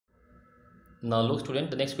Now look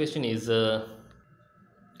student, the next question is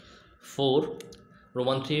 4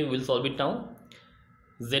 Roman 3. We'll solve it now.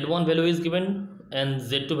 Z1 value is given and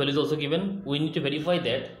Z2 value is also given. We need to verify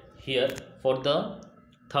that here for the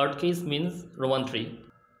third case, means Roman 3.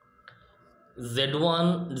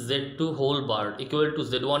 Z1 Z2 whole bar equal to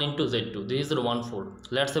Z1 into Z2. This is Roman 4.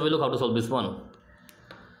 Let's have a look how to solve this one.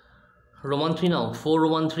 Roman 3 now. 4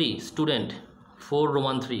 Roman 3 student. 4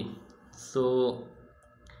 Roman 3. So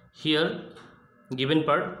here given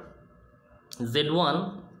part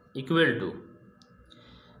Z1 equal to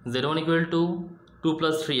 2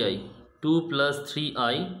 plus 3i, 2 plus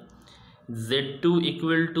 3i, Z2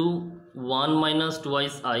 equal to 1 minus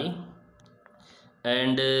twice I,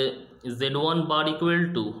 and Z1 bar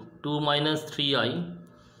equal to 2 minus 3i,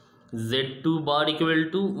 Z2 bar equal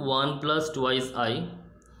to 1 plus twice I.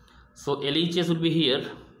 So LHS would be here,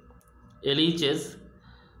 LHS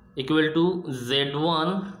equal to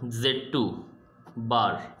Z1 Z2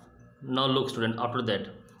 bar. Now look student, after that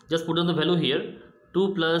just put on the value here,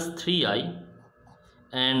 2 plus 3i,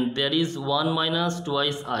 and there is 1 minus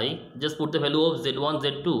twice I. Just put the value of Z1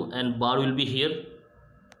 Z2 and bar will be here.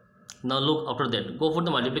 Now look, after that go for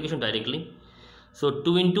the multiplication directly. So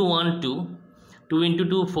 2 into 1 2, 2 into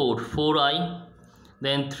 2 4, 4i,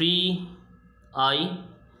 then 3i,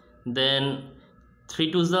 then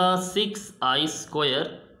 3 to the 6i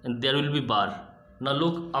square, and there will be bar. Now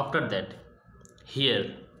look, after that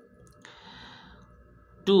here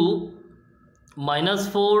 2 minus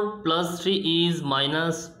 4 plus 3 is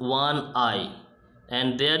minus 1i,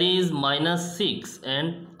 and there is minus 6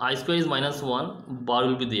 and I square is minus 1, bar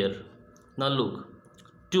will be there. Now look,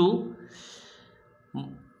 2,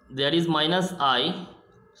 there is minus I,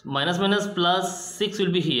 minus minus plus 6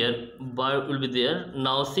 will be here, bar will be there.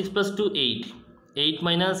 Now 6 plus 2 8, 8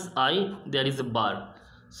 minus I, there is a bar.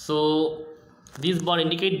 So this bar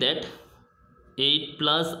indicate that 8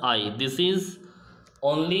 plus I, this is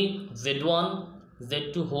only Z1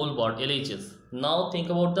 Z2 whole bar, LHS. Now think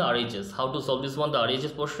about the RHS. How to solve this one, the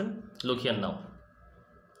RHS portion? Look here now.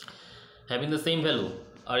 Having the same value,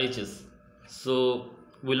 RHS. So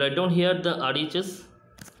we'll write down here the RHS.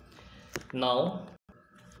 Now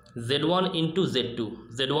Z1 into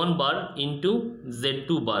Z2, Z1 bar into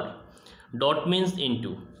Z2 bar. Dot means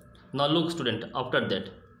into. Now look student, after that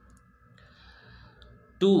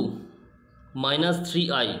 2 minus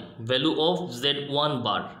 3i, value of Z1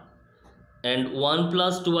 bar, and 1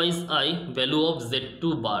 plus twice I, value of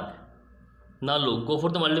Z2 bar. Now look, go for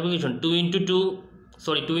the multiplication. 2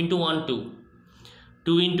 into 1 2,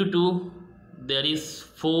 2 into 2, there is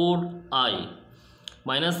 4i,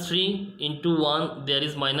 minus 3 into 1, there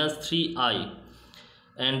is minus 3i,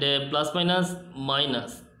 and plus minus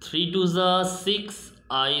minus 3 to the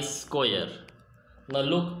 6i square. Now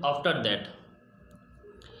look, after that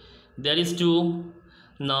there is 2.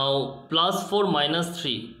 Now plus 4 minus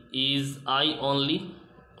 3 is I only,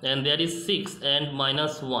 and there is 6 and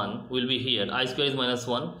minus 1 will be here, I square is minus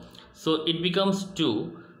 1, so it becomes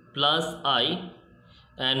 2 plus I,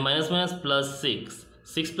 and minus minus plus 6,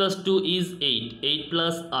 6 plus 2 is 8, 8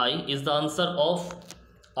 plus I is the answer of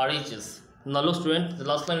RHS. Now look student, the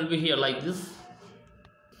last line will be here like this.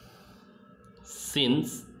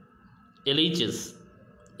 Since LHS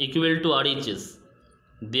equal to RHS,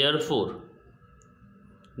 therefore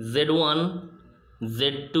Z1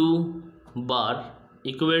 Z2 bar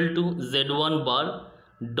equal to Z1 bar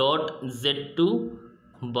dot Z2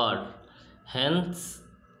 bar. Hence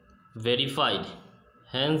verified.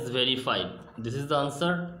 This is the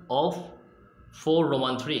answer of 4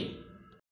 Roman 3.